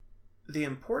The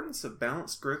importance of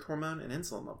balanced growth hormone and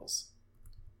insulin levels.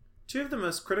 Two of the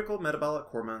most critical metabolic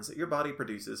hormones that your body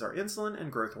produces are insulin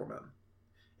and growth hormone.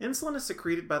 Insulin is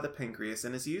secreted by the pancreas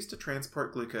and is used to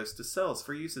transport glucose to cells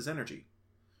for use as energy.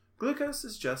 Glucose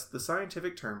is just the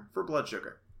scientific term for blood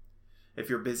sugar. If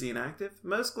you're busy and active,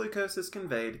 most glucose is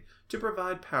conveyed to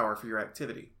provide power for your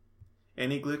activity.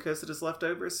 Any glucose that is left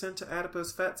over is sent to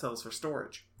adipose fat cells for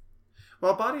storage.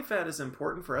 While body fat is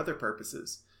important for other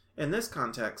purposes, in this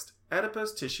context,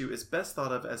 adipose tissue is best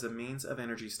thought of as a means of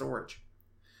energy storage.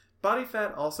 Body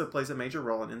fat also plays a major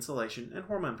role in insulation and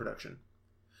hormone production.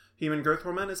 Human growth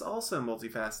hormone is also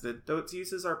multifaceted, though its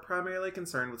uses are primarily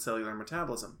concerned with cellular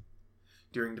metabolism.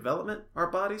 During development, our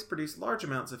bodies produce large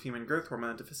amounts of human growth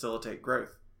hormone to facilitate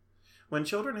growth. When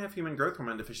children have human growth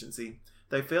hormone deficiency,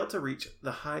 they fail to reach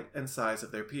the height and size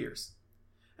of their peers.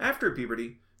 After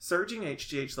puberty, surging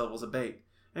HGH levels abate,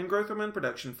 and growth hormone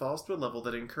production falls to a level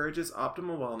that encourages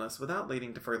optimal wellness without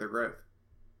leading to further growth.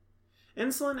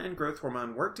 Insulin and growth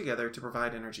hormone work together to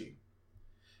provide energy.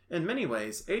 In many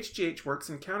ways, HGH works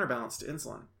in counterbalance to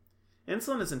insulin.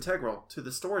 Insulin is integral to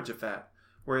the storage of fat,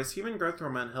 whereas human growth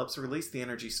hormone helps release the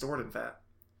energy stored in fat.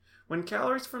 When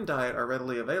calories from diet are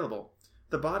readily available,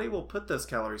 the body will put those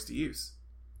calories to use.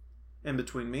 In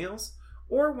between meals,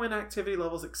 or when activity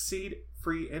levels exceed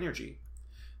free energy,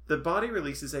 the body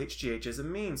releases HGH as a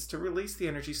means to release the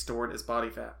energy stored as body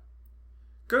fat.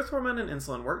 Growth hormone and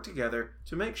insulin work together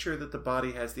to make sure that the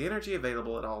body has the energy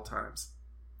available at all times.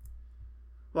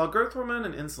 While growth hormone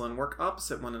and insulin work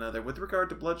opposite one another with regard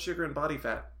to blood sugar and body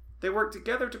fat, they work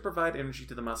together to provide energy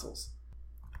to the muscles.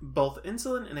 Both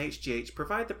insulin and HGH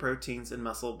provide the proteins in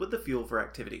muscle with the fuel for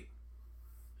activity.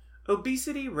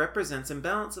 Obesity represents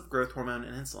imbalance of growth hormone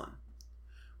and insulin.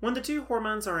 When the two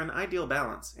hormones are in ideal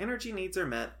balance, energy needs are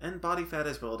met and body fat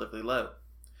is relatively low.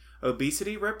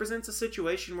 Obesity represents a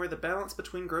situation where the balance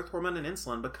between growth hormone and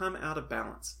insulin become out of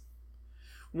balance.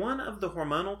 One of the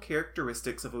hormonal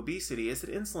characteristics of obesity is that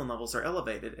insulin levels are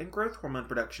elevated and growth hormone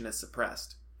production is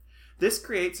suppressed. This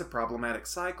creates a problematic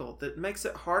cycle that makes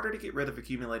it harder to get rid of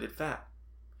accumulated fat.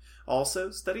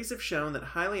 Also, studies have shown that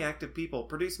highly active people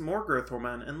produce more growth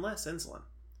hormone and less insulin.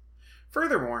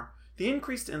 Furthermore, the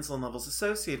increased insulin levels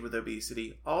associated with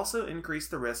obesity also increase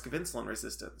the risk of insulin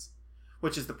resistance,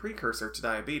 which is the precursor to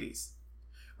diabetes.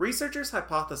 Researchers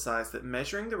hypothesize that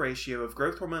measuring the ratio of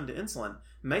growth hormone to insulin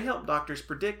may help doctors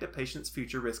predict a patient's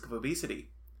future risk of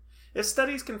obesity. If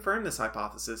studies confirm this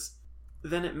hypothesis,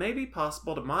 then it may be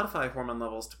possible to modify hormone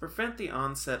levels to prevent the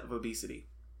onset of obesity.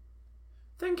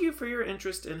 Thank you for your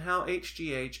interest in how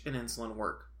HGH and insulin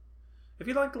work. If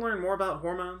you'd like to learn more about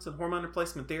hormones and hormone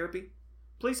replacement therapy,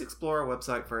 please explore our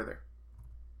website further.